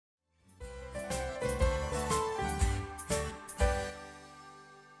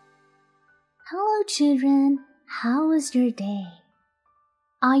Hello children, how was your day?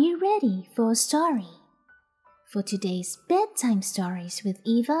 Are you ready for a story? For today's Bedtime Stories with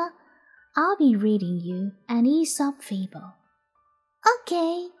EvA, I'll be reading you an Aesop fable.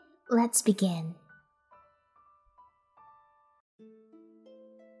 Okay, let's begin.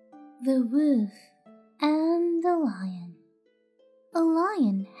 The Wolf and the Lion. A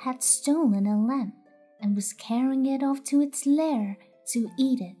lion had stolen a lamb and was carrying it off to its lair to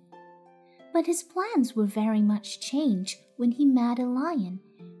eat it. But his plans were very much changed when he met a lion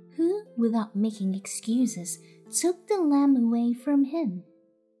who, without making excuses, took the lamb away from him.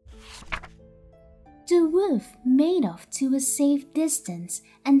 The wolf made off to a safe distance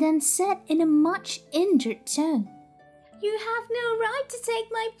and then said in a much injured tone, "You have no right to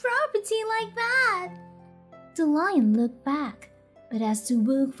take my property like that." The lion looked back, but as the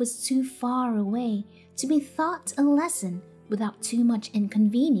wolf was too far away to be taught a lesson without too much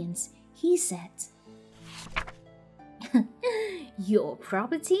inconvenience, he said, "Your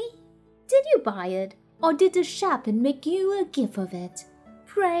property? Did you buy it, or did the shepherd make you a gift of it?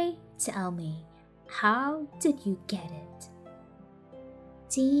 Pray tell me, how did you get it?"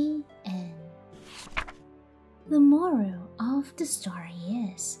 The end. The moral of the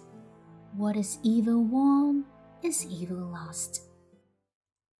story is, what is evil won is evil lost.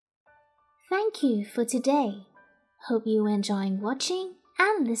 Thank you for today. Hope you enjoyed watching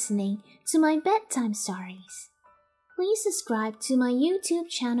and listening to my bedtime stories. Please subscribe to my YouTube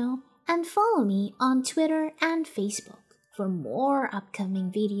channel and follow me on Twitter and Facebook for more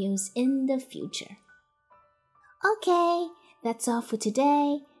upcoming videos in the future. Okay, that's all for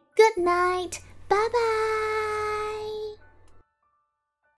today. Good night. Bye-bye.